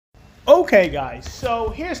Okay, guys, so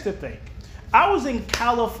here's the thing. I was in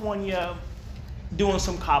California doing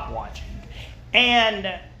some cop watching,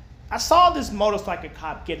 and I saw this motorcycle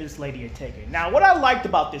cop get this lady a ticket. Now, what I liked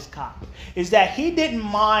about this cop is that he didn't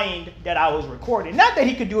mind that I was recording. Not that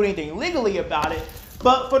he could do anything legally about it,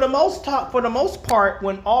 but for the most part,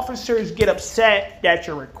 when officers get upset that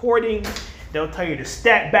you're recording, they'll tell you to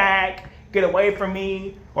step back, get away from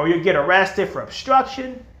me, or you'll get arrested for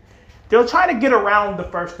obstruction. They'll try to get around the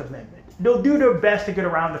First Amendment. They'll do their best to get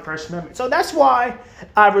around the First Amendment. So that's why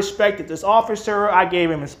I respected this officer. I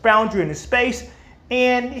gave him his boundary and his space,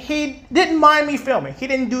 and he didn't mind me filming. He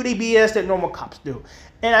didn't do the BS that normal cops do.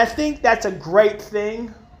 And I think that's a great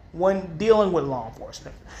thing when dealing with law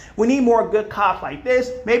enforcement. We need more good cops like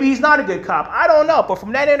this. Maybe he's not a good cop. I don't know. But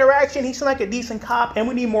from that interaction, he seemed like a decent cop, and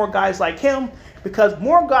we need more guys like him, because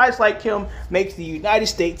more guys like him makes the United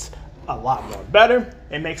States a lot more better.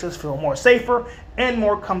 It makes us feel more safer and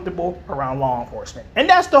more comfortable around law enforcement. And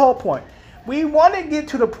that's the whole point. We want to get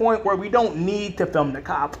to the point where we don't need to film the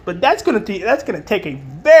cops, but that's gonna take a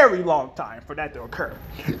very long time for that to occur.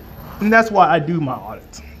 And that's why I do my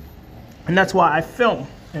audits. And that's why I film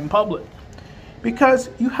in public, because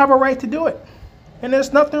you have a right to do it. And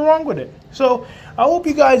there's nothing wrong with it. So I hope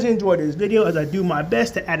you guys enjoyed this video, as I do my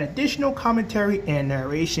best to add additional commentary and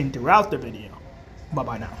narration throughout the video.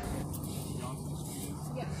 Bye-bye now.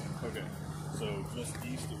 Okay, so just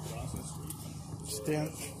east of Johnson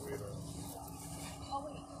Street.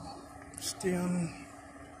 Stay on.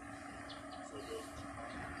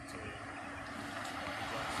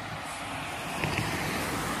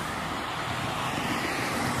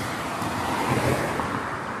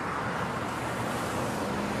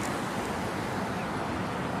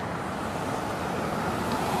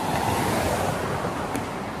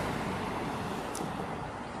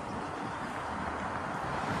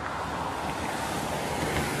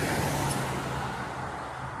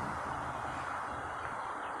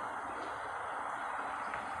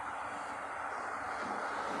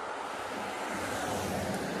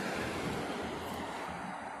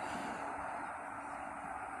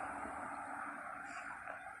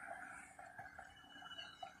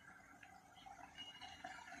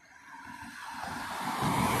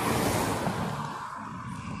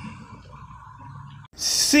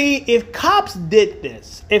 See, if cops did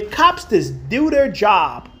this, if cops just do their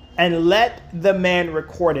job and let the man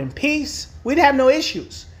record in peace, we'd have no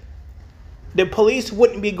issues. The police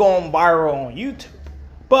wouldn't be going viral on YouTube.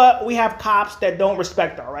 But we have cops that don't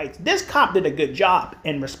respect our rights. This cop did a good job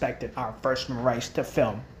in respecting our First Amendment rights to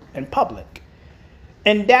film in public.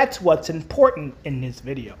 And that's what's important in this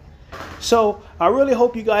video. So I really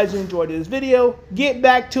hope you guys enjoyed this video. Get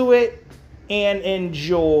back to it and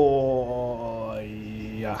enjoy.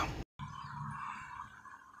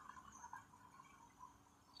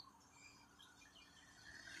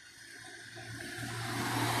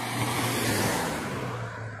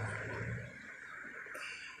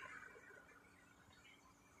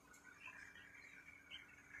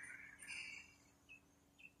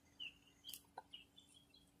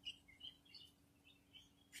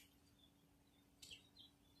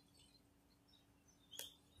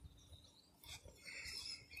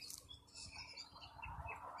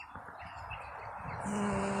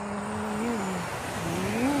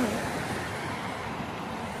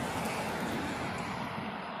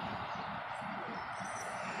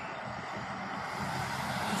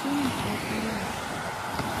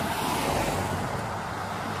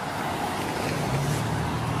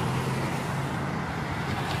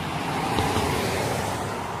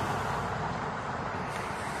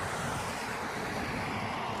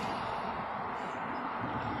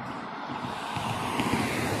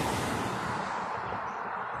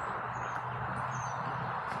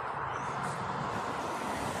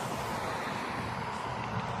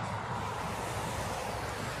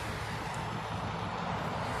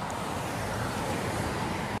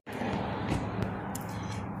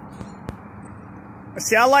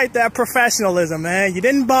 See, I like that professionalism, man. You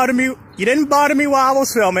didn't bother me. You didn't bother me while I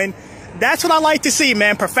was filming. That's what I like to see,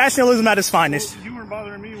 man. Professionalism at its finest. Well, you weren't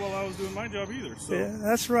bothering me while I was doing my job either. So. Yeah,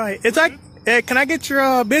 that's right. It's like, can I get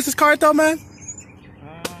your business card though, man?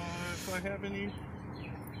 If I have any.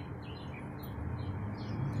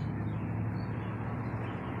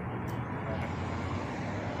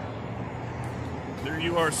 There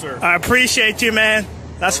you are, sir. I appreciate you, man.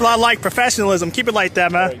 That's what I like, professionalism. Keep it like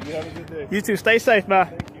that, man. All right, you have a good day. You too. Stay safe, man.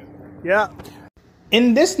 Thank you. Yeah.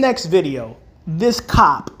 In this next video, this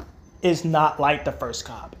cop is not like the first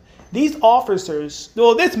cop. These officers,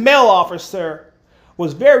 well, this male officer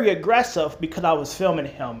was very aggressive because I was filming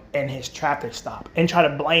him in his traffic stop and tried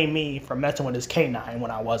to blame me for messing with his canine when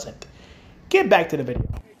I wasn't. Get back to the video.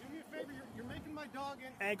 Hey, do me a favor. You're making my dog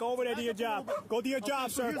in. Hey, go over there, do your job. Go do your job,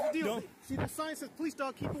 So sir. here's the deal. Don't, See, the sign says, "Please,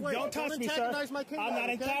 dog, keep away." don't touch me, sir. antagonize my canine, I'm not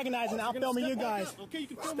okay? antagonizing. I'm You're gonna filming step you back guys. up. Okay, you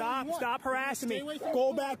can film all you want. Stop harassing Stay me. away from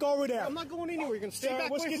Go me. back over there. I'm not going anywhere. You're going to stay Sir, back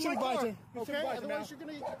what's away your from my car. supervisor? Your Okay? supervisor Otherwise, now. you're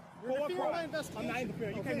going to Go interfere up in my front. investigation. I'm not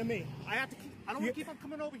interfering. You okay? came to me. I have to keep. I don't want to keep on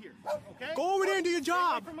coming over here. Okay? Go over there and do your Stay away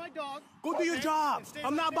job. from my dog. Go do your okay? job. And stay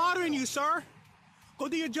I'm right not there. bothering you, sir. Go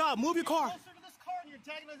do your job. Move your car. Closer to this car and you're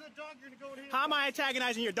antagonizing that dog. You're going to go in here. How am I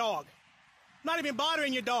antagonizing your dog? I'm not even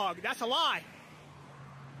bothering your dog. That's a lie.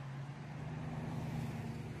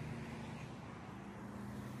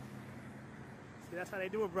 See, that's how they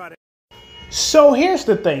do it, brother. So here's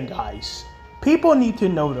the thing, guys. People need to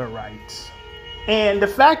know their rights. And the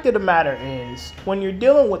fact of the matter is, when you're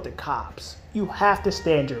dealing with the cops, you have to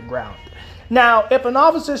stand your ground. Now, if an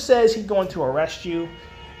officer says he's going to arrest you,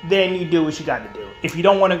 then you do what you got to do. If you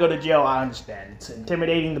don't want to go to jail, I understand. It's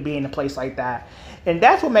intimidating to be in a place like that. And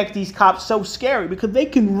that's what makes these cops so scary, because they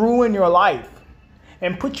can ruin your life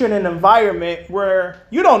and put you in an environment where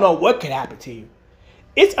you don't know what could happen to you.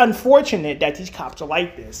 It's unfortunate that these cops are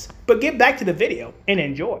like this, but get back to the video and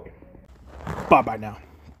enjoy. Bye-bye now.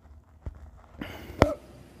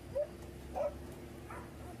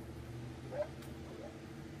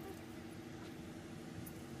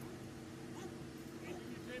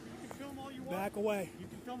 Back away. You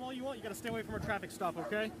can film all you want. You got to stay away from a traffic stop,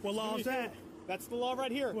 okay? What law is that? That's the law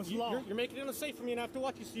right here. What's the law? You're making it unsafe for me, and I have to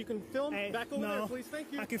watch you, so you can film. Hey, back over no. there, please.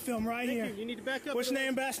 Thank you. I can film right Thank here. You. You need to back up. What's your name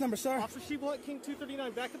and badge number, sir? Officer Sheblack, King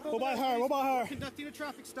 239. Back up over What about there, her? please. What about her? We're conducting a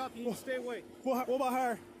traffic stop. You need to stay away. What about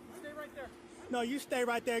her? Stay right there. No, you stay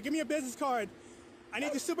right there. Give me your business card. I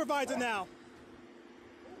need your supervisor now.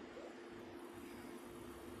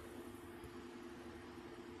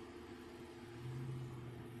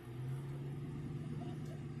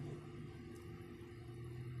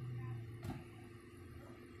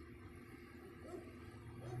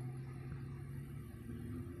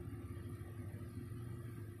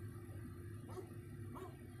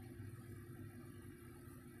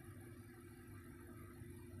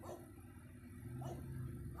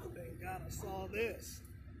 Thank God I saw this.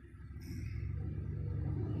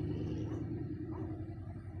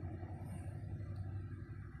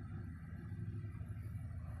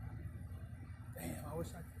 Damn, I wish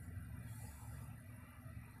I could.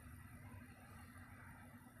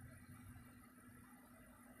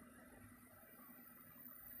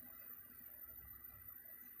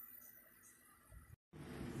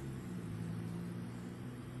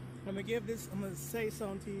 I'm gonna say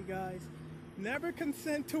something to you guys. Never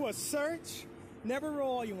consent to a search, never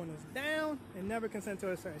roll all your windows down, and never consent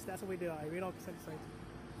to a search. That's what we do. We don't consent to search.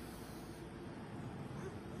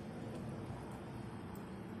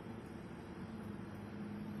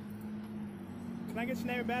 Can I get your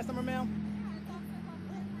name and badge number, ma'am?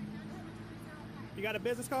 You got a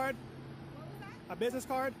business card? A business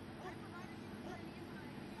card?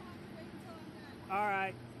 All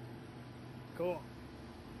right. Cool.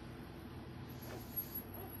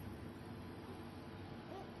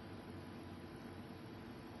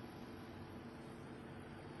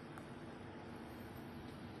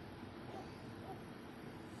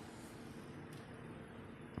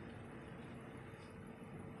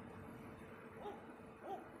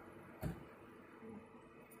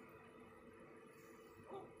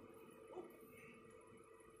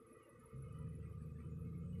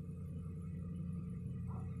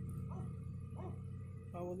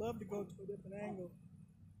 I would love to go to a different angle.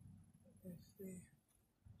 Let's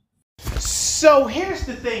see. So here's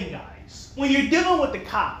the thing, guys. When you're dealing with the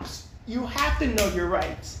cops, you have to know your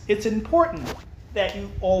rights. It's important that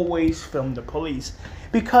you always film the police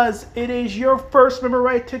because it is your First Amendment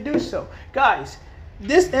right to do so. Guys,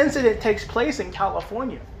 this incident takes place in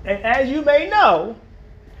California. And as you may know,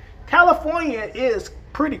 California is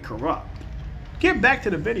pretty corrupt. Get back to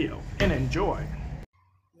the video and enjoy.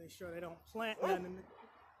 Make sure they don't plant nothing in the...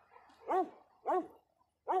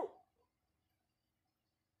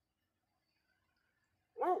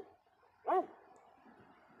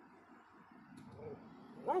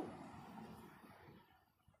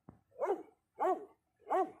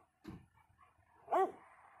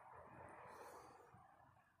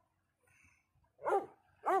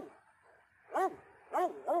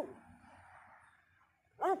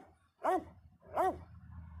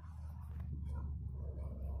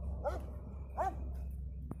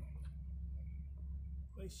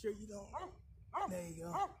 Make sure you don't. There you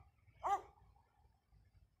go.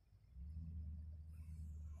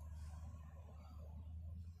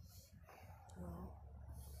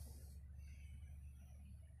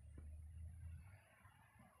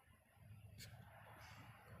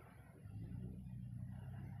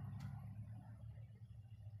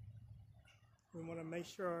 We want to make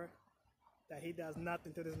sure that he does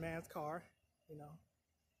nothing to this man's car. You know,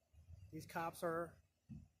 these cops are...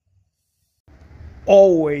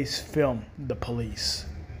 Always film the police,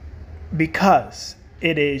 because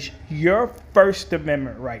it is your First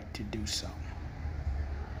Amendment right to do so.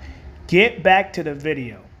 Get back to the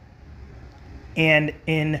video and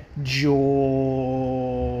enjoy.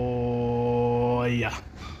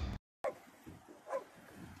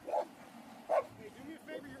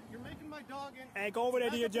 Hey, go over there,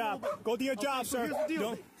 do your job. Go do your job, so sir. here's the deal.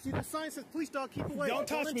 Don't, See, the sign says, please, dog, keep away. don't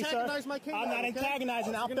touch me, sir. antagonize my canine, I'm not okay?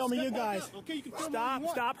 antagonizing. I'm You're filming gonna you step back guys. up. Okay, you can film Stop, what you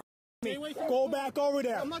want. stop. Stay away from Go the back over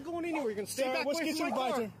there. I'm not going anywhere. You're going to stay Sir, back what's away your from my car.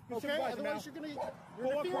 supervisor? Your Okay, supervisor otherwise now. you're going to Go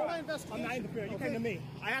interfere with my across. investigation. I'm not interfering. You okay? came to me.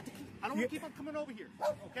 I don't want to keep on coming over here.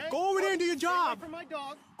 Okay? Go over there and do your Stay away job. from my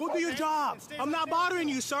dog. Go do your okay? job. And stay I'm right not there. bothering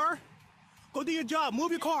you, sir. Go do your job. Move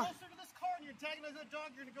your car. Closer to this car and you're antagonizing that dog,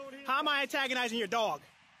 you're going to go in here. How am I antagonizing your dog?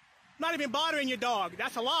 I'm not even bothering your dog.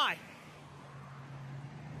 That's a lie.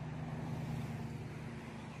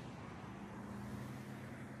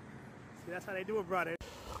 See, that's how they do it, brother.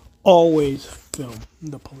 Always film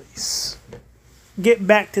the police. Get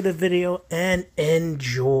back to the video and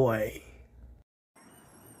enjoy.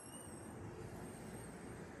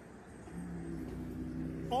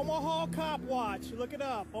 Omaha Cop Watch. Look it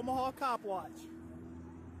up. Omaha Cop Watch.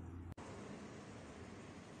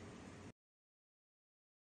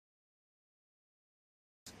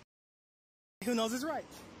 Who knows his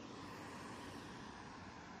rights?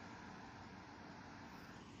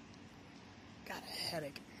 Got a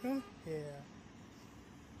headache. Huh? Yeah.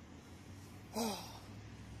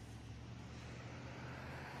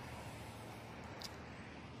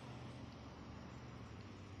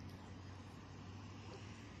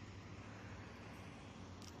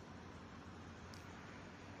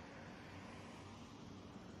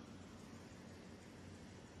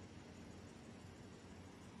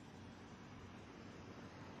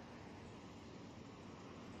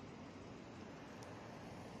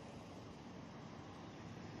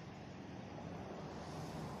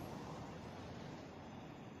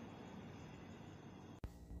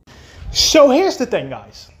 So here's the thing,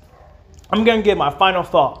 guys. I'm going to give my final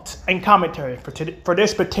thoughts and commentary for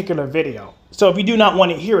this particular video. So if you do not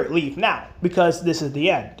want to hear it, leave now, because this is the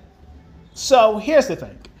end. So here's the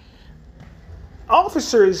thing.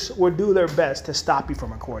 Officers will do their best to stop you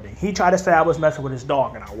from recording. He tried to say I was messing with his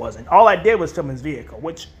dog, and I wasn't. All I did was film his vehicle,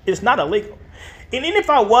 which is not illegal. And even if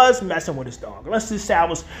I was messing with his dog, let's just say I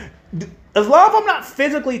was, as long as I'm not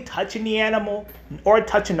physically touching the animal or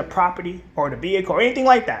touching the property or the vehicle or anything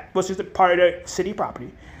like that, which is a part of the city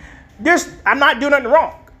property, I'm not doing nothing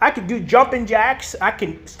wrong. I can do jumping jacks. I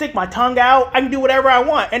can stick my tongue out. I can do whatever I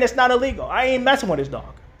want, and it's not illegal. I ain't messing with his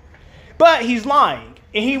dog. But he's lying,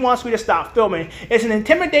 and he wants me to stop filming. It's an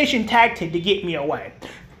intimidation tactic to get me away.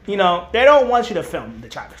 You know, they don't want you to film the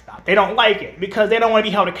traffic stop. They don't like it because they don't want to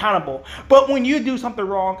be held accountable. But when you do something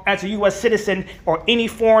wrong as a U.S. citizen or any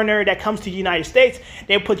foreigner that comes to the United States,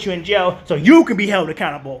 they put you in jail so you can be held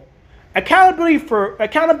accountable. Accountability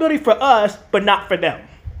for us, but not for them.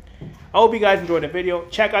 I hope you guys enjoyed the video.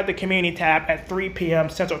 Check out the community tab at 3 p.m.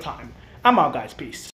 Central Time. I'm out, guys. Peace.